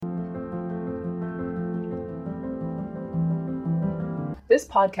This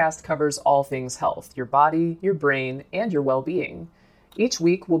podcast covers all things health, your body, your brain, and your well-being. Each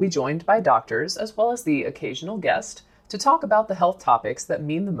week, we'll be joined by doctors, as well as the occasional guest, to talk about the health topics that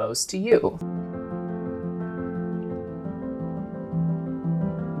mean the most to you.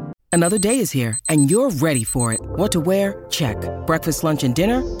 Another day is here, and you're ready for it. What to wear? Check. Breakfast, lunch, and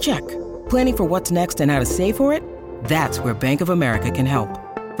dinner? Check. Planning for what's next and how to save for it? That's where Bank of America can help.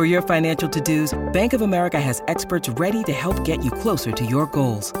 For your financial to-dos, Bank of America has experts ready to help get you closer to your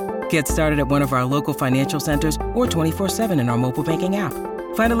goals. Get started at one of our local financial centers or 24/7 in our mobile banking app.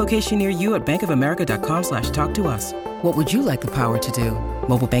 Find a location near you at bankofamerica.com/talktous. What would you like the power to do?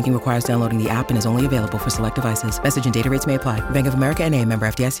 Mobile banking requires downloading the app and is only available for select devices. Message and data rates may apply. Bank of America N.A., member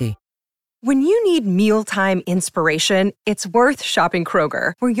FDIC. When you need mealtime inspiration, it's worth shopping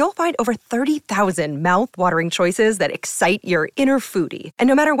Kroger, where you'll find over 30,000 mouth-watering choices that excite your inner foodie. And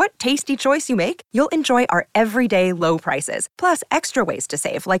no matter what tasty choice you make, you'll enjoy our everyday low prices, plus extra ways to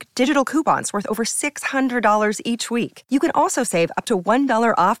save, like digital coupons worth over $600 each week. You can also save up to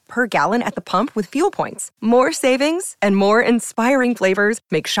 $1 off per gallon at the pump with fuel points. More savings and more inspiring flavors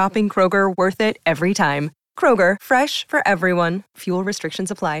make shopping Kroger worth it every time. Kroger, fresh for everyone. Fuel restrictions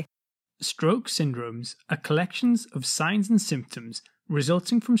apply. Stroke syndromes are collections of signs and symptoms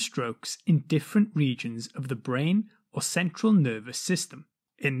resulting from strokes in different regions of the brain or central nervous system.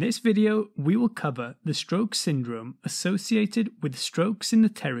 In this video, we will cover the stroke syndrome associated with strokes in the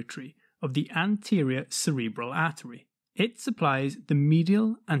territory of the anterior cerebral artery. It supplies the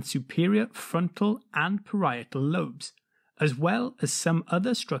medial and superior frontal and parietal lobes, as well as some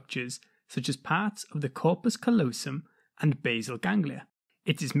other structures such as parts of the corpus callosum and basal ganglia.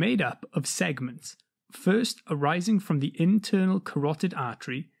 It is made up of segments. First arising from the internal carotid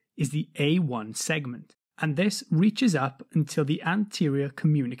artery is the A1 segment, and this reaches up until the anterior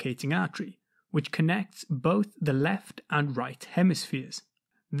communicating artery, which connects both the left and right hemispheres.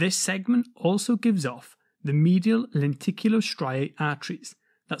 This segment also gives off the medial lenticulostriate arteries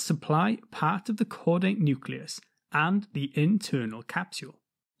that supply part of the caudate nucleus and the internal capsule.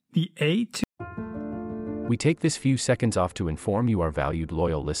 The A2. We take this few seconds off to inform you, our valued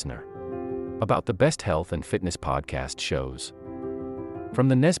loyal listener, about the best health and fitness podcast shows from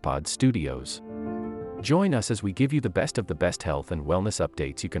the Nespod Studios. Join us as we give you the best of the best health and wellness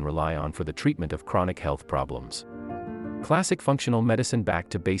updates you can rely on for the treatment of chronic health problems. Classic functional medicine back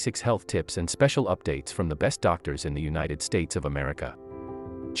to basics health tips and special updates from the best doctors in the United States of America.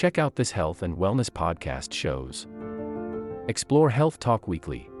 Check out this health and wellness podcast shows. Explore Health Talk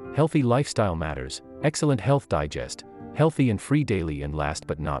Weekly, Healthy Lifestyle Matters, Excellent Health Digest, Healthy and Free Daily, and last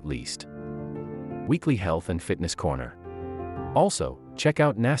but not least, Weekly Health and Fitness Corner. Also, check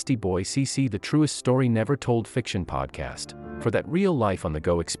out Nasty Boy CC, the truest story never told fiction podcast, for that real life on the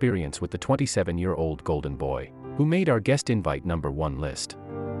go experience with the 27-year-old golden boy, who made our guest invite #1 list.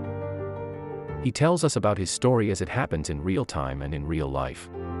 He tells us about his story as it happens in real time and in real life.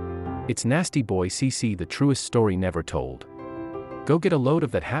 It's Nasty Boy CC, the truest story never told. Go get a load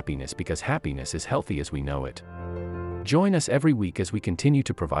of that happiness, because happiness is healthy as we know it. Join us every week as we continue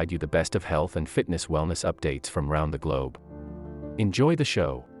to provide you the best of health and fitness wellness updates from around the globe. Enjoy the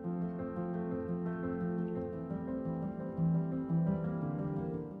show.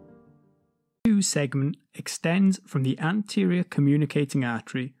 The segment extends from the anterior communicating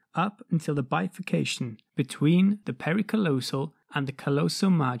artery up until the bifurcation between the pericallosal and the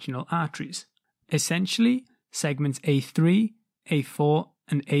callosomarginal arteries. Essentially, segments A3, A4,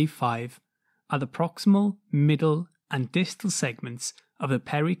 and A5 are the proximal, middle, and distal segments of the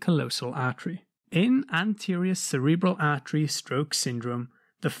pericallosal artery. In anterior cerebral artery stroke syndrome,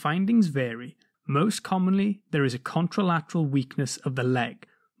 the findings vary. Most commonly, there is a contralateral weakness of the leg,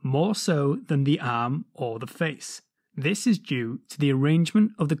 more so than the arm or the face. This is due to the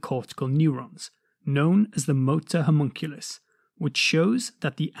arrangement of the cortical neurons, known as the motor homunculus, which shows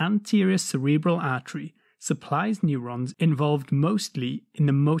that the anterior cerebral artery supplies neurons involved mostly in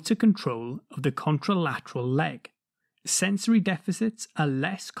the motor control of the contralateral leg. Sensory deficits are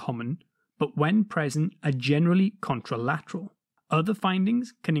less common, but when present are generally contralateral. Other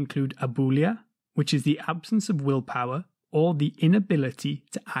findings can include abulia, which is the absence of willpower or the inability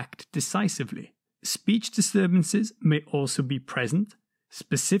to act decisively. Speech disturbances may also be present,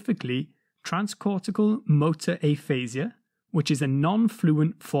 specifically transcortical motor aphasia, which is a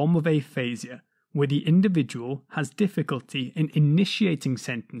non-fluent form of aphasia where the individual has difficulty in initiating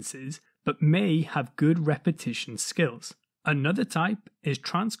sentences but may have good repetition skills. Another type is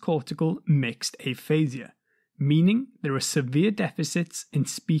transcortical mixed aphasia, meaning there are severe deficits in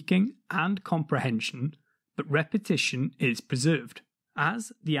speaking and comprehension, but repetition is preserved.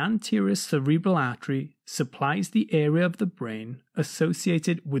 As the anterior cerebral artery supplies the area of the brain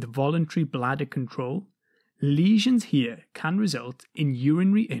associated with voluntary bladder control, lesions here can result in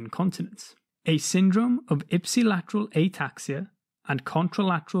urinary incontinence. A syndrome of ipsilateral ataxia and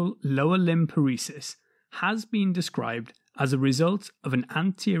contralateral lower limb paresis has been described as a result of an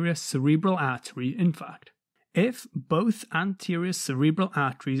anterior cerebral artery infarct. If both anterior cerebral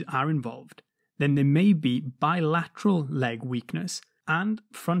arteries are involved, then there may be bilateral leg weakness and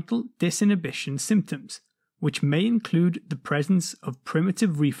frontal disinhibition symptoms, which may include the presence of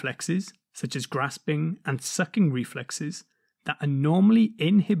primitive reflexes, such as grasping and sucking reflexes, that are normally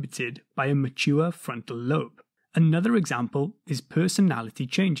inhibited by a mature frontal lobe. Another example is personality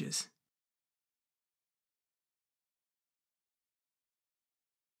changes.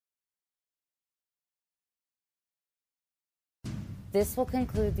 This will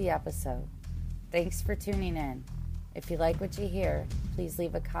conclude the episode. Thanks for tuning in. If you like what you hear, please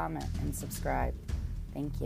leave a comment and subscribe. Thank you.